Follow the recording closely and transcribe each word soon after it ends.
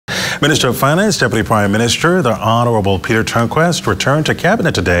Minister of Finance, Deputy Prime Minister, the Honorable Peter Turnquest, returned to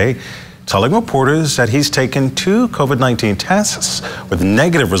Cabinet today, telling reporters that he's taken 2 COVID-19 tests with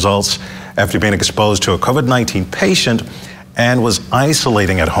negative results after being exposed to a COVID-19 patient and was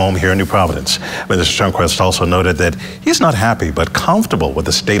isolating at home here in New Providence. Minister Turnquest also noted that he's not happy but comfortable with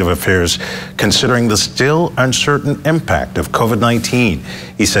the state of affairs considering the still uncertain impact of COVID-19.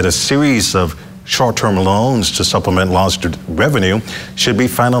 He said a series of short-term loans to supplement lost revenue should be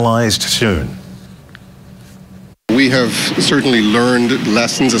finalized soon. We have certainly learned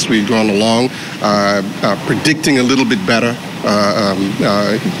lessons as we've gone along, predicting a little bit better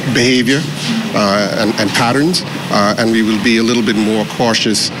behavior and patterns, and we will be a little bit more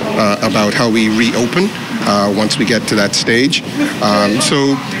cautious about how we reopen once we get to that stage.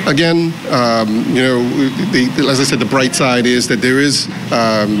 So again, as I said, the bright side is that there is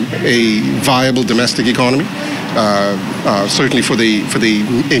a viable domestic economy, certainly for the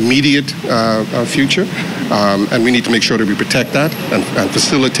immediate future, and we need to make sure that we protect that and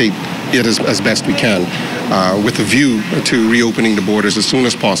facilitate it as best we can, with a view to reopening the borders as soon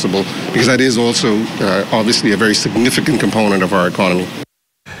as possible, because that is also obviously a very significant component of our economy.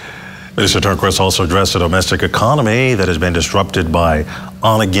 Minister Turnquest also addressed the domestic economy that has been disrupted by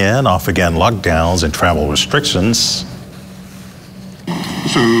on-again, off-again lockdowns and travel restrictions.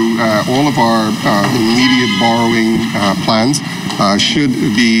 So all of our immediate borrowing plans should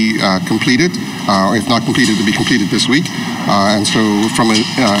be completed, or if not completed, to be completed this week. And so from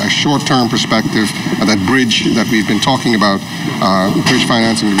a short-term perspective, that bridge that we've been talking about, bridge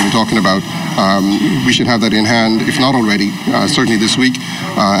financing we've been talking about, we should have that in hand, if not already, certainly this week.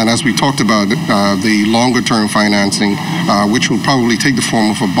 And as we talked about, the longer-term financing, which will probably take the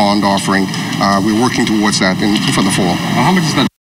form of a bond offering, we're working towards that for the fall. How much is that?